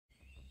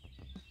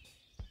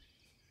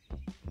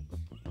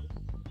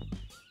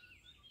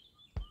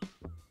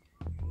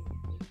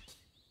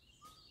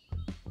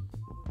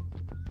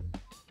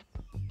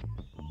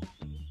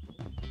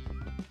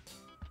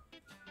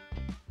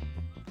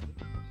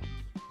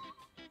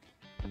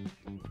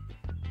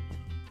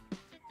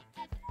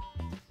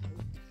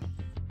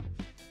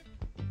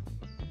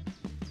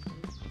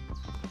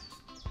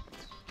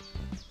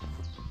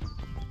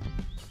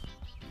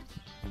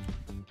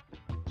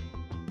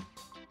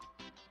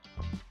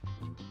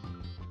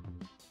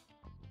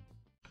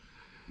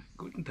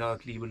Guten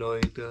Tag, liebe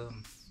Leute.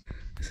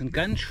 Das sind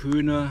ganz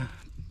schöne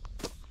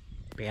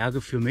Berge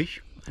für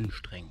mich,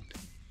 anstrengend.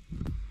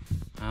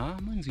 Ja,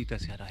 man sieht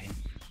das ja da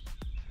hinten.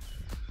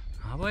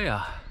 Aber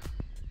ja,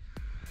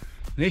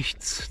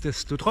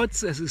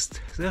 nichtsdestotrotz, es ist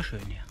sehr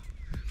schön hier.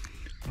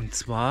 Und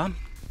zwar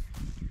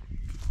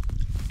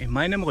in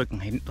meinem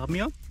Rücken hinter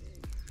mir.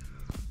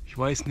 Ich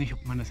weiß nicht,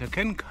 ob man das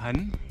erkennen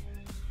kann.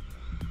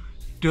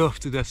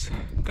 Dürfte das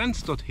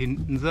ganz dort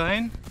hinten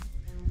sein.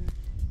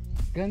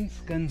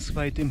 Ganz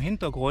weit im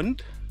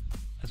Hintergrund.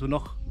 Also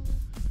noch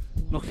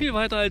viel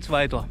weiter als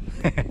weiter.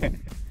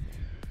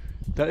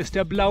 Da ist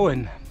der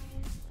Blauen.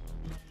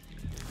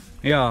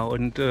 Ja,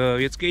 und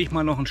jetzt gehe ich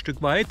mal noch ein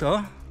Stück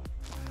weiter.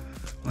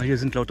 Weil hier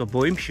sind lauter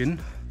Bäumchen.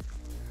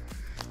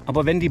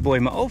 Aber wenn die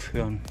Bäume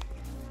aufhören,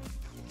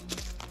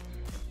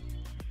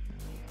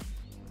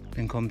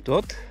 dann kommt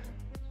dort,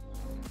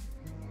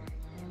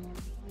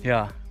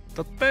 ja,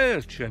 das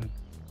Bällchen.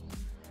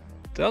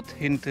 Dort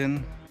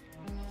hinten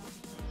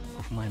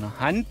auf meiner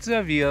Hand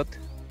serviert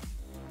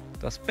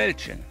das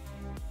Bällchen.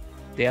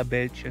 Der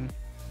Bällchen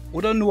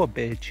oder nur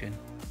Bällchen.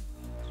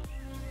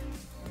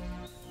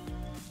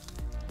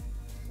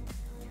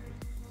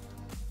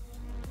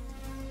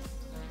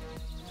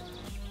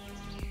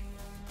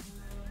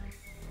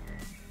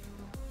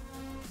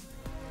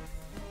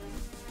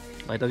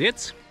 Weiter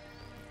geht's.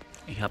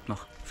 Ich habe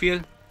noch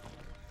viel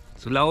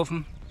zu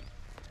laufen.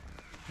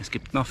 Es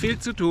gibt noch viel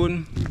zu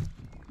tun.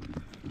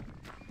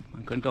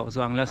 Man könnte auch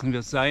sagen, lassen wir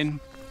es sein.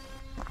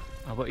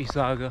 Aber ich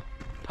sage,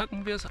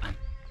 packen wir es an.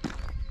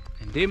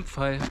 In dem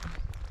Fall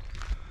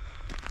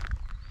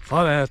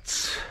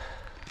vorwärts,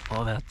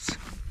 vorwärts,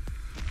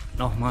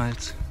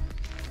 nochmals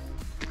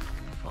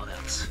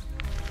vorwärts.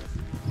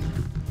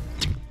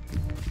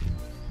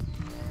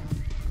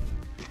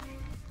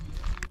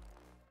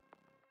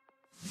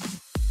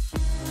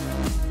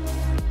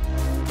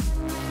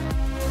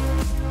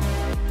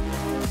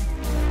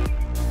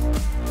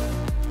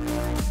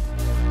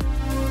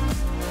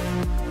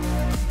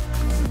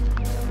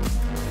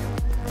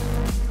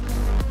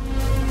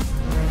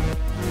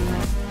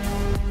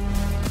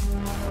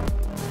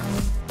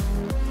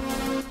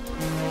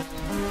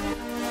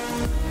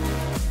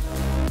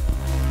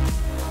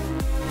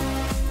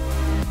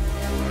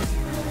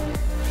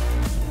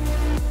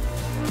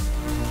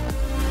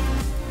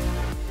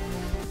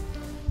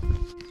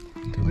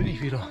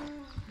 Wieder.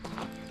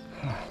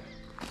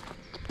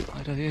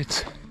 Weiter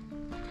geht's.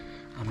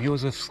 Am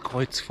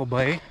Josefskreuz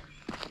vorbei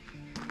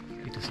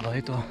geht es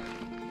weiter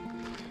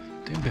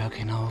den Berg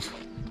hinauf.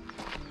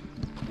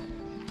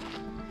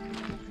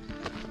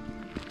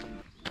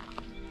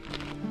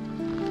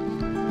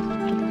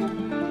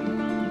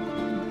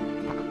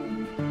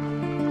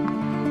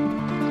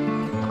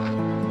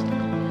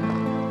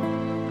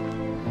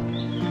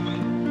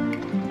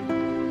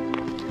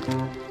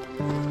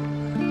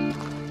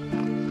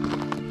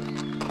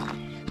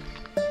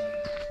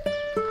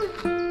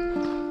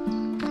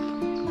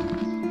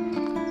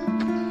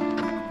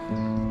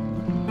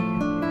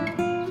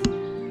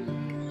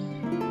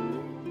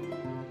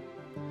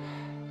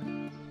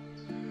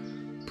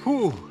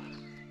 Puh,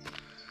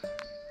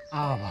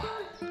 aber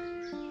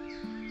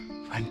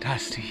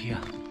fantastisch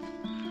hier,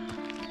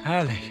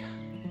 herrlich.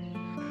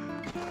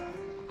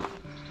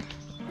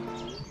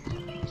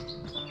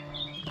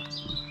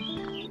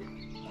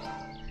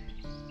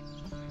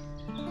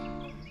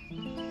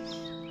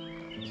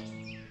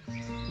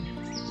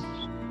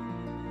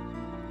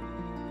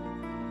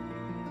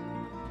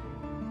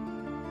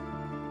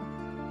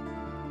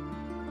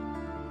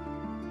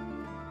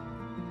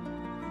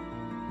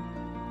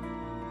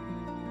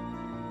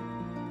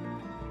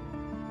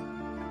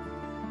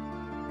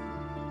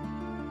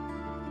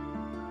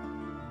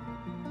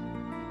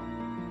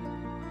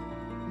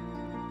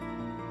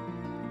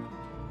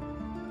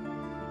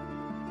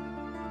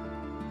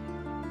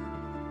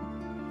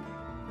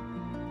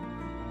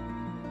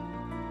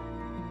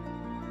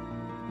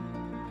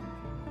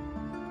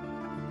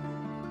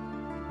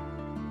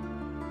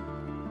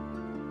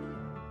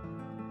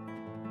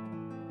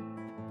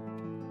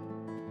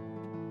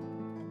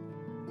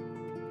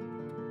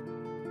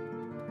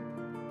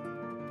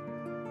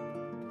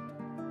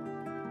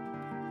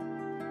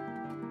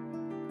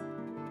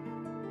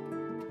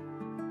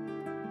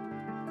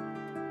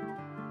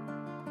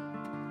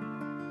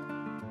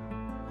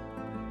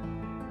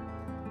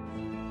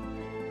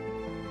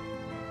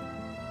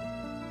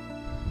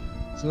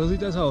 So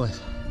sieht das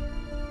aus.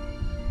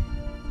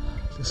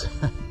 Das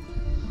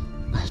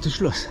alte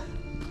Schloss.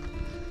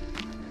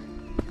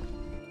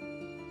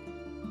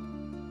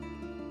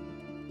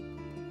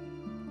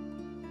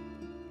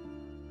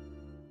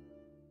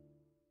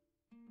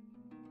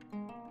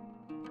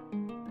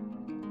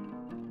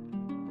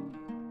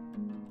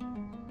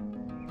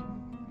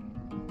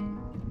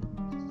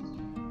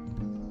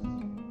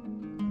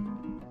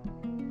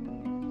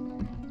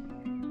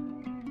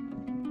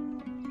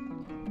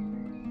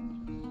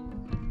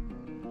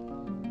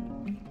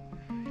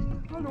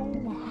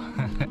 Hallo.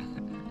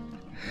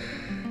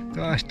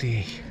 Da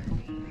stehe ich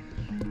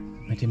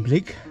mit dem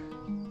Blick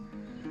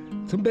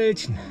zum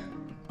Bällchen.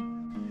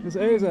 des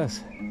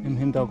Elsass im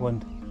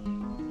Hintergrund.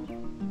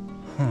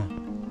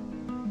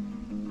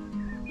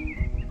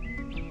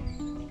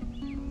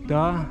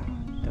 Da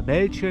der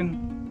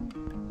Wäldchen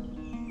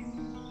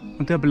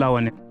und der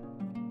blaue.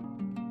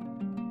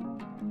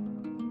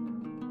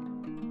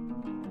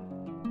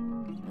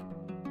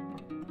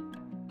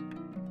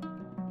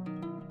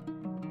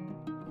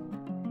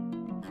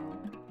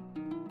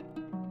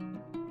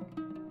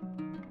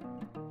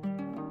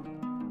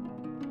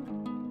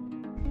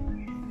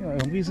 Ja,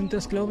 irgendwie sind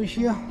das, glaube ich,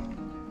 hier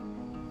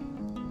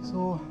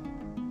so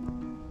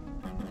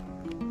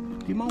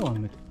die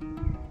Mauern mit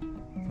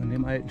von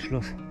dem alten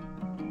Schloss.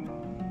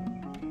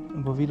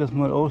 Aber wie das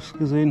mal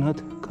ausgesehen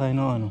hat,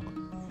 keine Ahnung.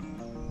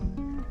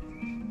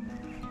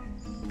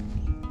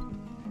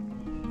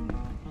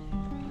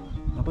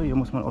 Aber hier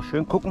muss man auch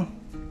schön gucken,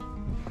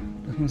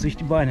 dass man sich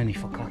die Beine nicht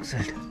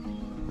verkraxelt.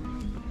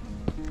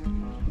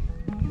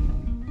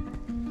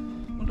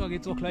 Und da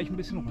geht es auch gleich ein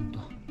bisschen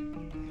runter.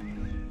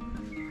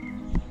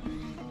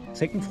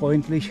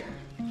 Zeckenfreundlich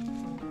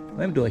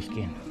beim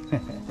Durchgehen.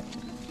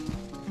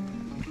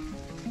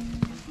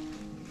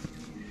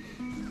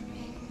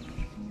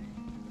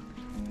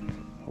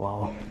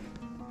 Wow.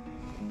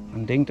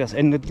 Man denkt, das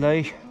endet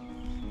gleich.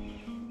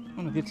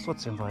 Und dann geht es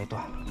trotzdem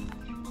weiter.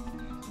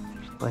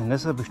 Bei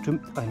Nässe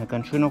bestimmt eine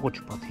ganz schöne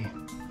Rutschpartie.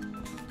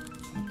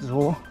 Und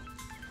so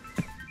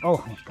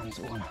auch nicht ganz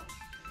ohne.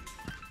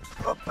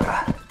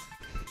 Hoppla.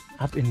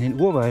 Ab in den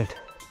Urwald.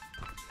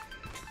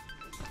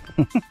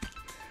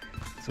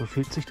 So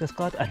fühlt sich das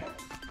gerade an.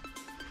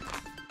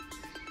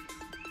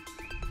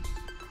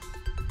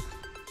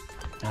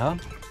 Ja,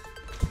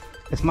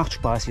 es macht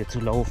Spaß hier zu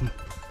laufen.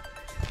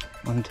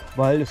 Und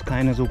weil es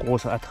keine so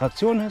große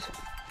Attraktion ist,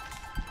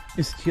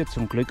 ist hier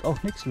zum Glück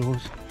auch nichts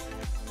los.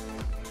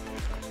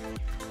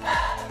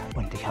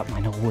 Und ich habe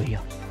meine Ruhe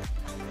hier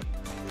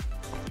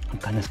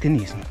und kann es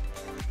genießen.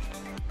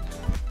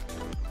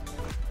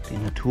 Die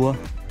Natur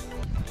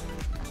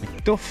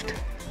mit Duft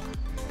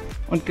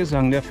und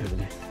Gesang der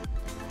Vögel.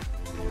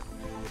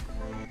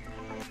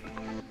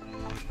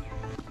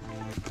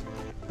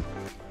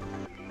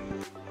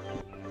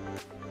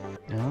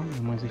 Ja,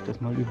 wenn man sich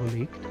das mal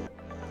überlegt,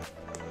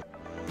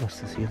 was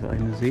das hier für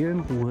eine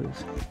Seelenruhe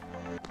ist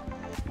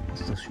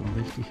das schon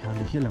richtig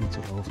herrlich, hier lang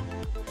zu laufen.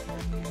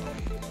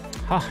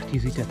 Ach, die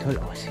sieht ja toll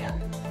aus hier.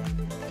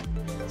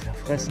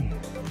 Zerfressen.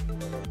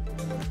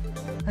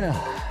 Ja,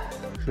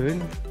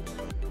 schön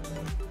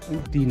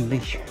und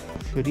dienlich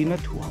für die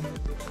Natur.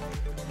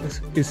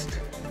 Es ist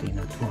die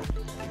Natur.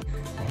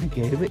 Eine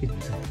gelbe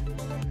Insel.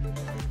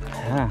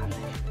 Herrlich.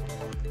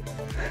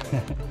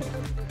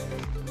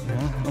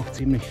 Ja, auch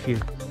ziemlich viel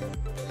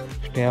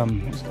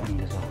Sterben ist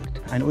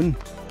angesagt. Ein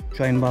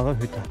unscheinbarer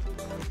Hütte.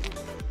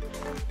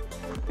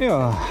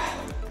 Ja,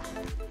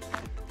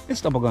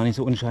 ist aber gar nicht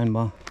so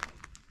unscheinbar.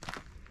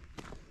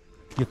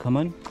 Hier kann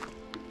man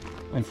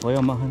ein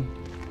Feuer machen,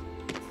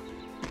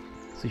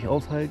 sich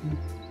aufhalten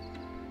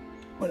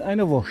und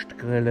eine Wurst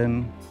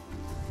grillen.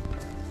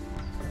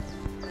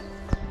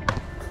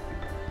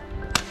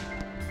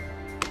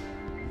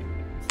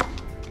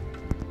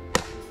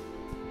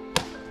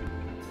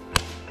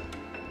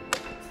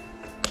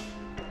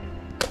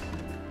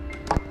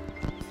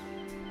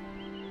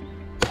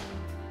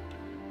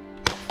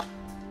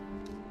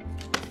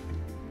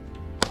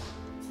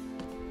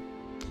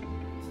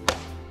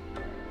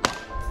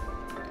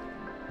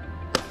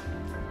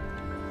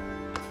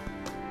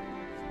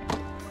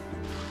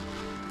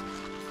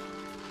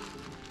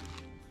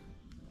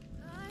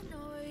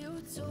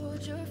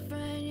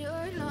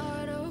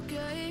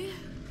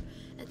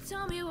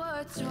 Tell me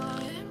what's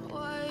wrong and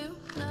why you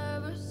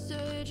never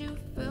said you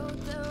felt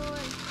that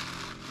way.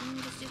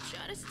 Guess you're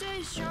trying to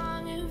stay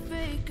strong and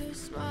fake a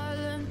smile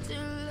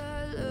until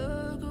I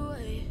look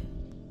away.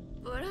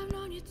 But I've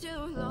known you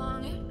too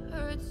long, it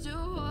hurts to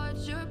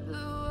watch your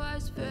blue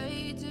eyes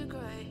fade to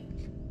gray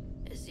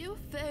as you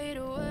fade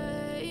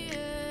away.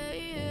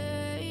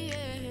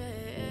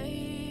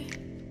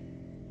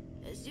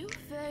 As you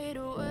fade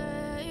away.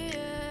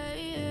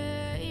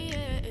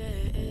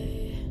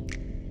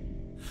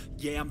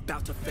 Yeah, I'm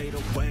about to fade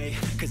away,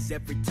 cause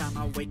every time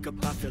I wake up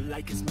I feel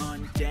like it's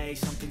Monday.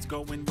 Something's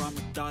going wrong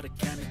with all the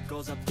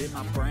chemicals up in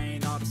my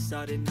brain. All of a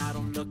sudden I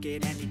don't look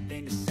at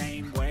anything the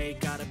same way.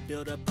 Gotta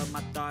build up of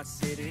my thoughts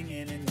sitting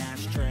in an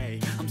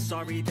ashtray. I'm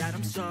sorry that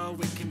I'm so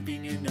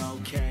inconvenient,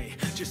 okay.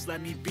 Just let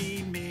me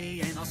be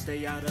me and I'll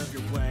stay out of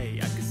your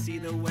way. I can see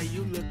the way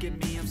you look at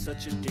me, I'm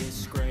such a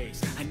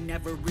disgrace. I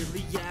never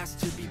really asked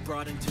to be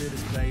brought into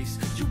this place.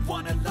 You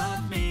wanna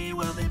love me?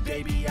 Well then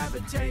baby I have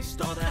a taste.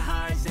 All the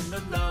highs and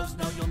the lows,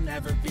 no you'll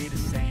never be the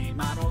same.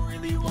 I don't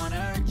really wanna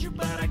hurt you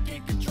but I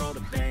can't control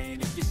the pain.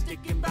 If you're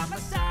sticking by my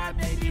side,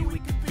 maybe we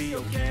could be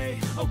okay.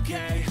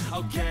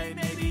 Okay,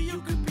 maybe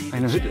you could be.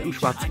 Eine Hütte im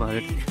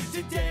Schwarzwald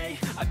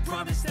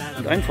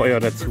und ein Feuer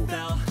dazu.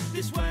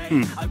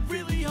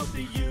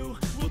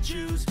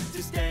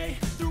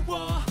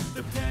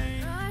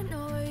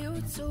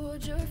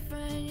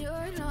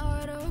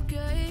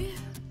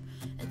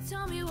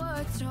 Tell me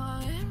what's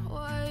wrong and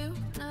why you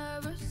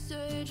never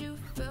said you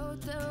felt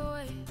that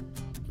way.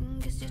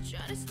 Guess you're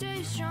trying to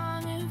stay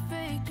strong and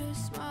fake a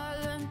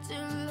smile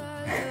until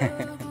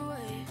I look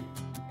away.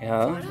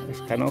 Ja,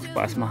 das kann auch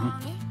Spaß machen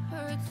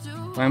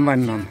beim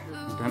Wandern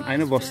und dann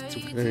eine Wurst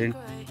zu grillen.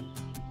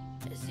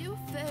 As you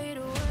fade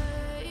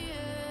away,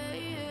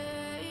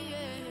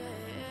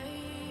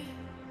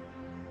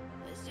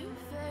 as you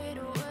fade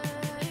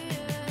away,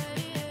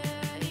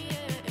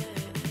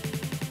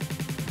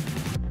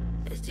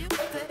 as you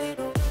fade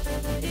away.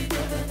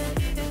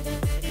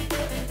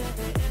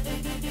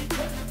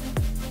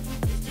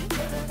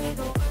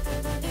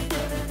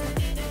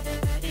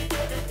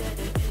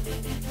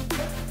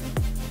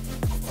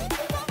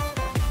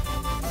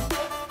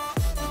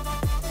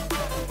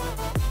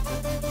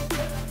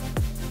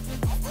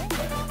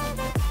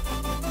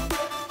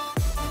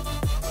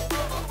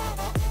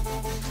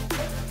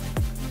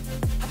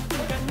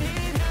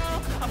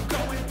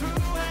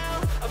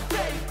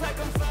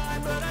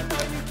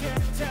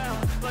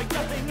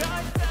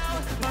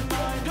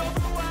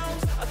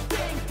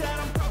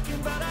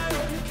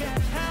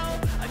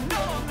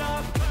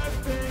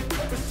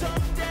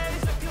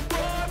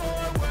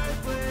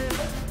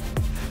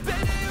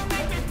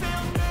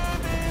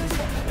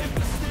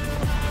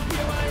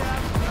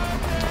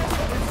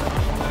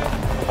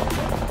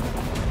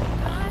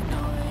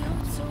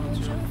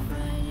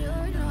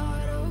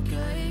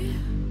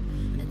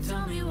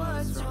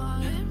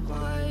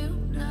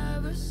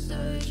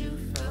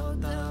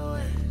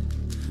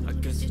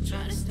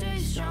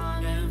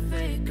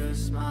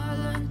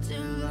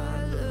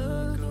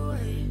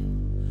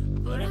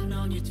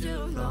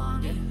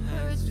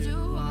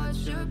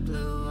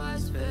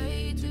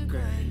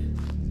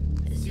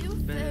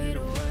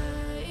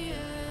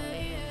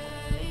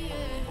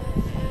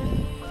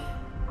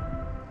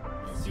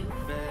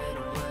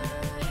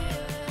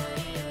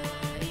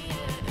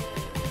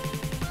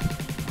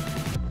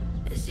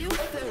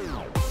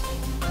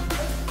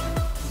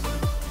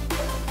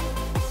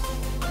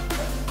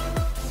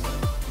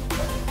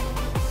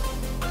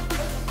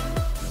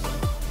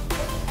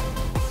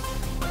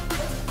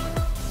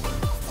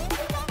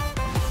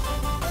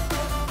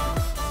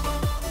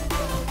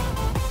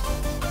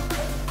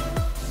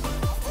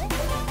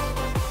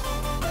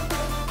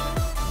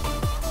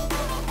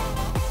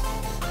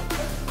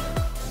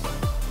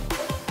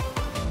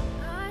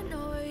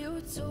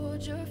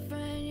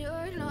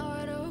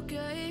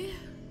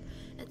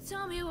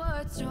 Tell me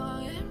what's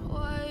wrong and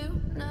why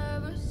you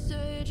never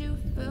said you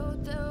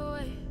felt that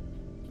way.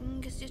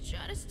 Guess you're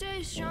trying to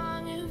stay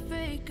strong and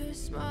fake a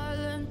smile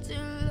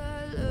until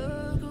I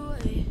look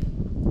away.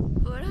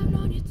 But I've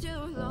known you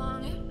too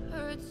long, it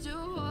hurts to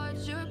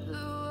watch your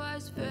blue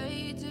eyes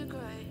fade to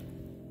gray.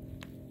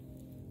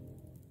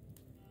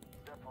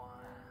 Step 1,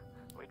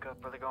 wake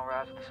up early, gonna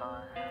rise with the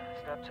sun.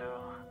 Step 2,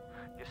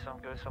 get some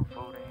good, some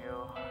food in you.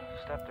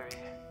 Step 3,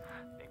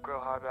 think real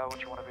hard about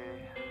what you wanna be.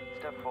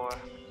 Step 4,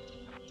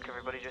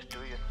 everybody just do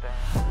your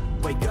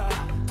thing. Wake up,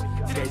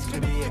 today's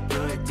gonna be a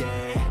good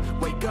day.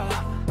 Wake up,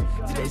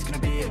 today's gonna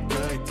be a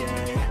good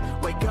day.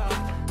 Wake up,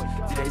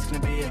 today's gonna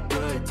be a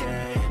good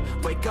day.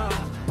 Wake up,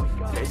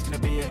 today's gonna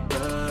be a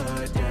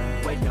good day.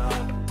 Wake up,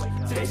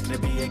 today's gonna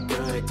be a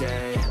good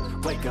day.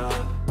 Wake up,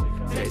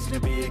 today's gonna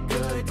be a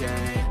good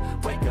day.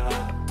 Wake up,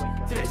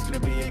 today's gonna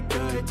be a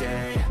good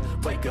day.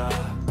 Wake up,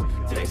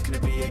 today's gonna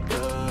be a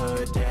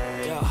good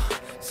day. Yo.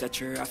 Set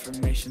your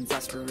affirmations,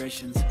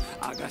 aspirations.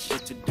 I got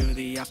shit to do,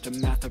 the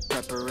aftermath of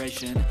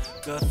preparation.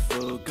 Good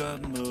food,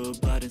 good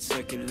mood, blood in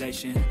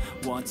circulation.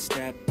 One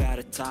step at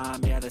a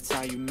time, yeah, that's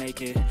how you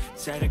make it.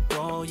 Set a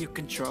goal you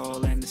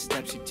control and the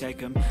steps you take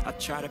them. I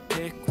try to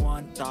pick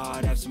one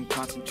thought, have some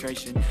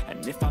concentration.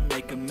 And if I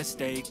make a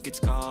mistake,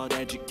 it's called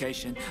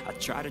education. I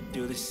try to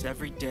do this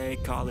every day,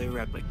 call it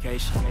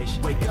replication.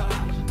 Wake up,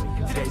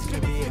 today's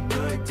gonna be a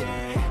good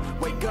day.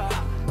 Wake up,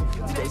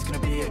 today's gonna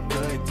be a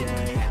good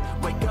day.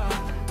 Wake up,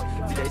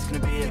 today's gonna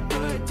be a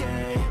good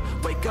day.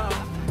 Wake up,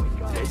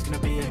 today's gonna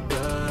be a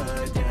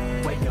good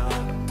day. Wake up,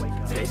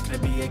 today's gonna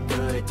be a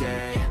good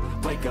day.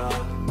 Wake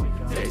up,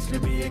 today's gonna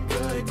be a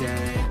good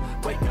day.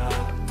 Wake up,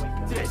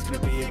 today's gonna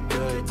be a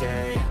good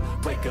day.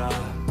 Wake up,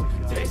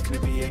 today's gonna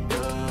be a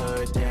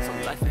good day.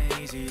 So life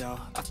ain't easy, yo,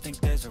 I think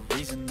there's a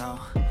reason though.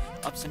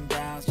 Ups and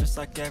downs, just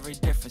like every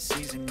different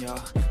season, yo.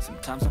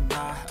 Sometimes I'm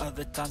high,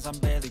 other times I'm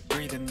barely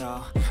breathing,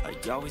 though.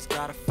 You always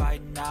gotta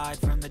fight and hide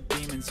from the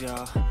demons,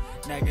 yo.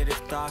 Negative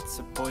thoughts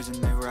are poison,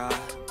 they rot.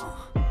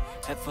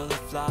 Head full of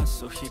flies,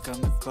 so here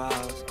come the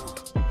clouds.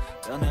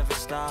 They'll never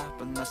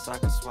stop unless I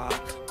can swap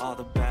all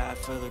the bad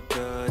for the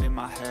good in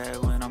my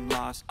head when I'm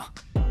lost.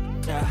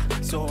 Yeah,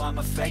 so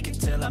I'ma fake it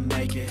till I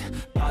make it.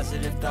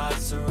 Positive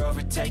thoughts are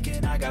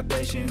overtaken, I got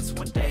patience.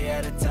 One day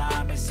at a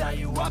time is how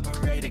you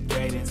operate a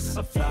cadence.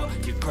 A flow,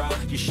 you grow,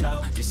 you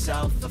show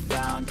yourself a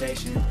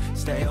foundation.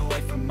 Stay away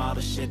from all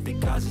the shit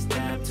that causes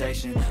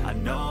temptation. I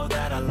know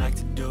that I like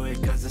to do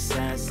it cause it's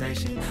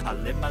sensation. I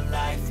live my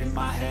life in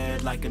my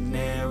head like a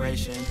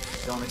narration.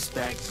 Don't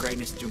expect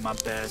greatness, do my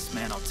best,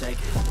 man, I'll take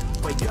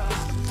it. Wake up,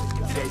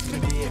 today's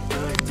gonna be a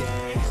good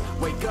day.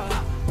 Wake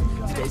up,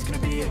 today's gonna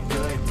be a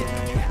good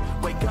day.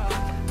 Wake up,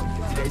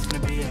 today's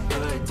gonna be a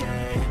good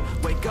day.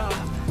 Wake up,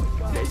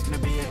 today's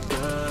gonna be a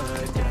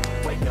good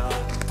day. Wake up,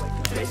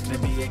 today's gonna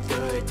be a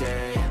good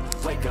day.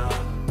 Wake up,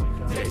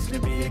 today's gonna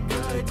be a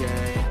good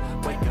day.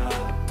 Wake up,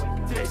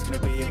 today's gonna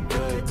be a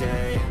good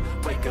day.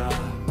 Wake up,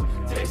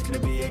 today's gonna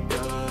be a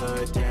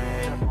good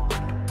day.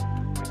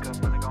 Wake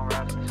up, really gonna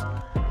rise with the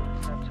sun.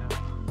 Step two.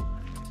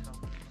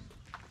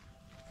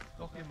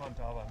 Doch jemand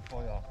da beim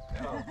Feuer.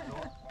 Ja, so.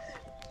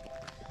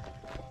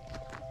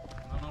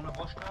 Wenn ihr noch eine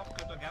Wurst habt,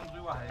 könnt ihr gern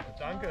drüber halten.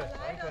 Danke,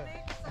 danke.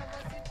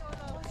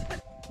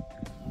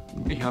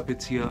 Ich habe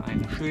jetzt hier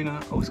eine schöne,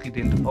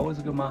 ausgedehnte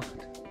Pause gemacht.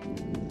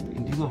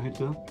 In dieser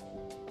Hütte.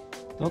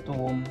 Dort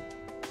oben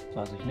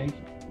saß ich nicht,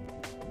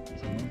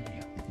 sondern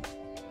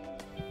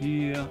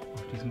hier. Hier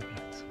auf diesem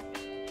Platz.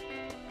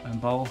 Mein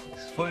Bauch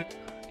ist voll,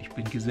 ich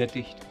bin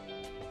gesättigt.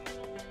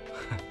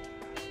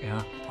 Ja,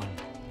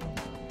 und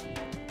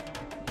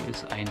hier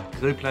ist ein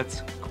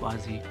Grillplatz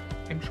quasi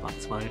im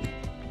Schwarzwald.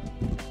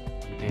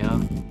 Der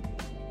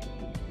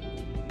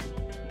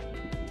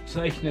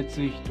zeichnet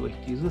sich durch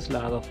dieses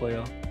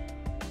Lagerfeuer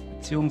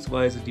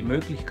beziehungsweise die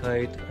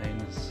Möglichkeit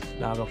eines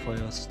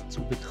Lagerfeuers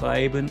zu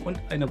betreiben und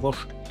eine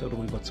Wurst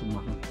darüber zu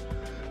machen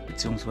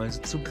beziehungsweise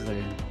zu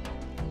grillen.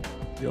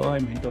 Ja,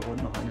 im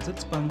Hintergrund noch eine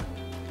Sitzbank,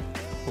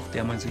 auf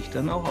der man sich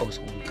dann auch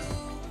ausruhen kann.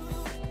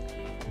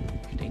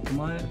 Ich denke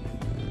mal,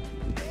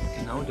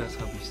 genau das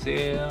habe ich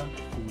sehr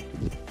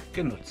gut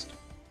genutzt.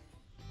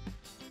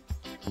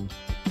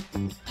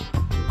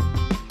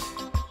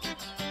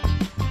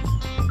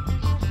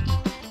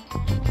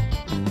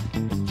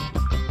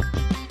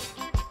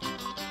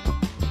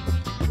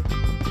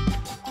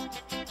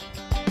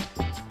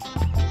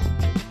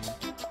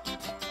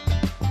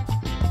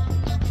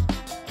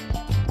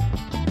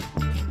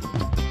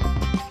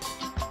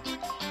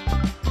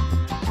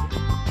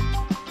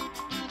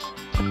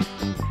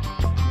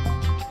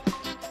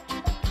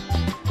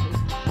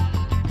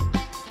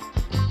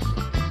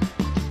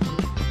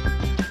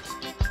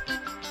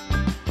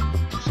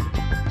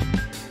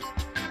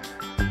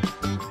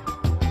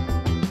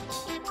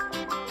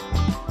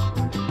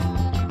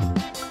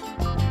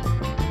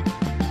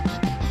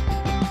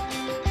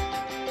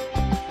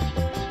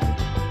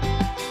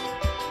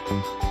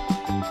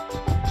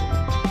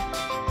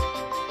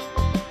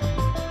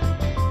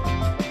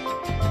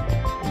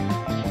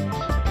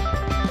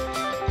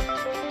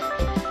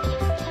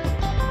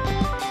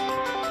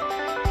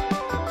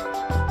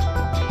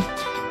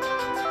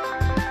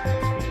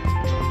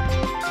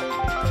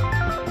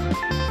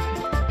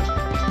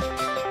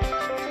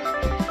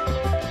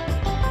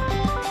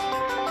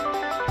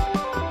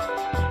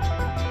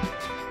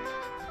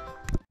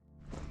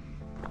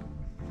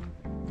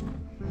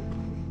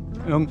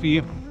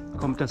 Irgendwie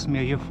kommt das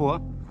mir hier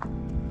vor,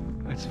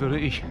 als würde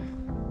ich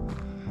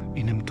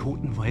in einem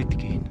toten Wald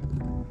gehen.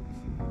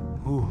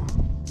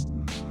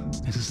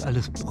 Es ist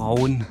alles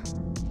braun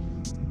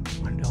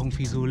und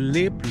irgendwie so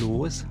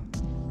leblos.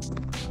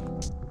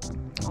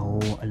 Oh,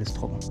 alles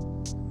trocken.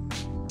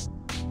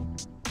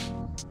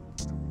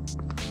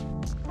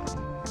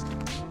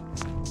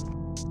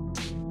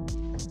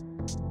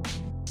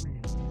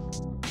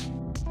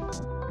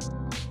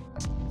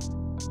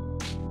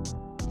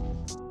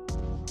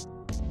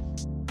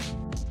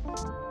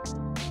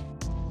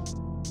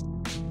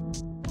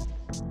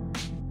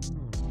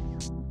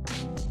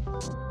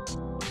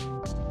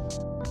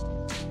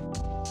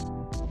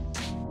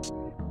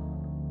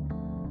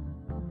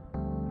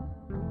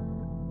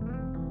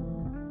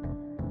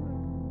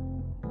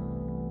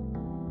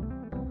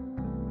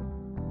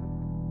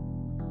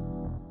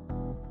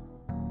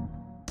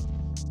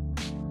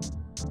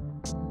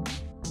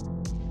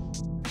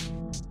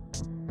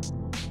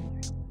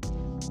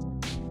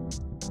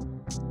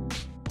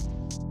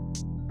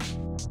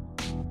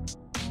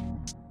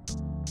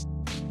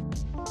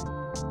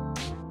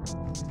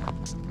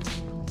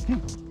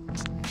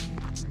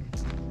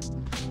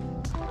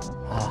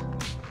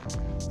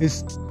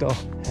 Ist doch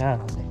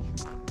herrlich,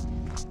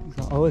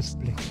 dieser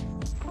Ausblick.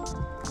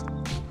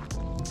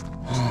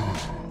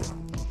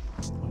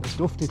 Und es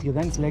duftet hier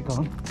ganz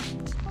lecker.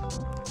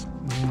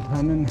 In den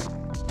Tannen,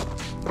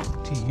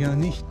 die hier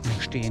nicht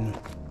mehr stehen.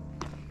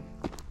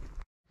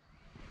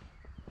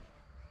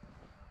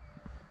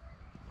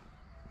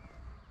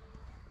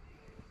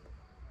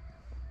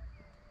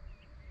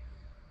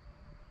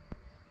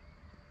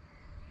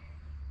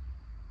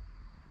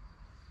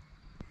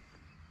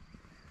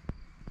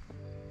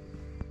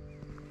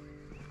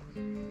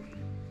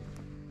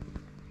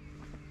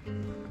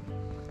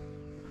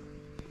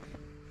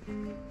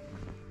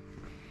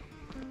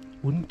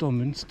 Unter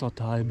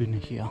Münstertal bin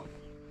ich hier.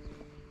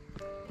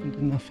 Und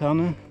in der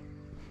Ferne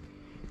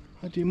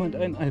hat jemand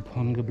ein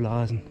Alphorn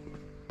geblasen.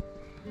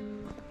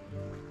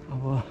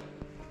 Aber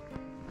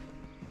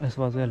es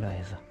war sehr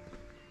leise.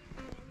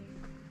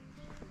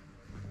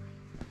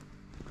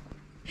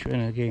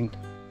 Schöne Gegend.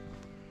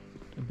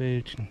 Der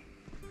Wäldchen,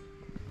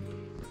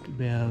 die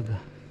Berge,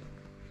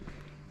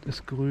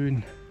 das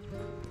Grün,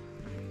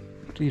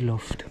 die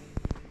Luft.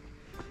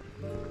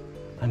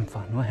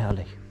 Einfach nur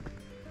herrlich.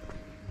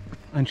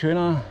 Ein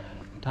schöner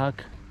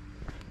Tag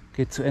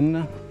geht zu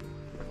Ende.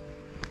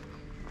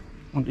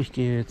 Und ich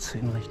gehe jetzt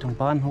in Richtung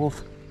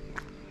Bahnhof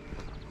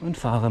und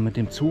fahre mit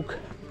dem Zug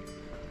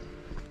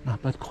nach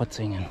Bad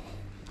Krotzingen.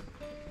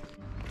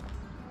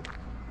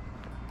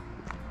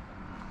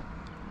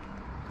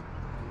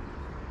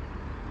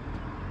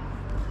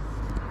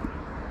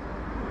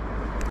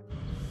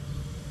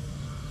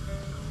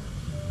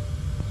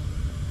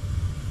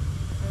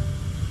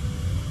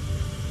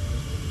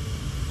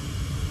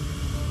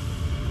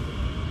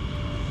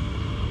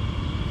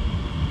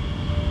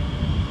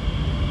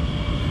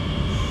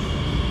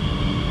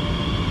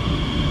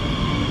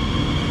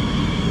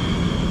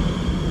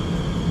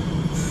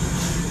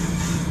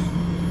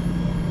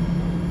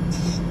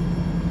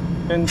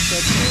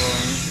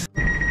 Endstation.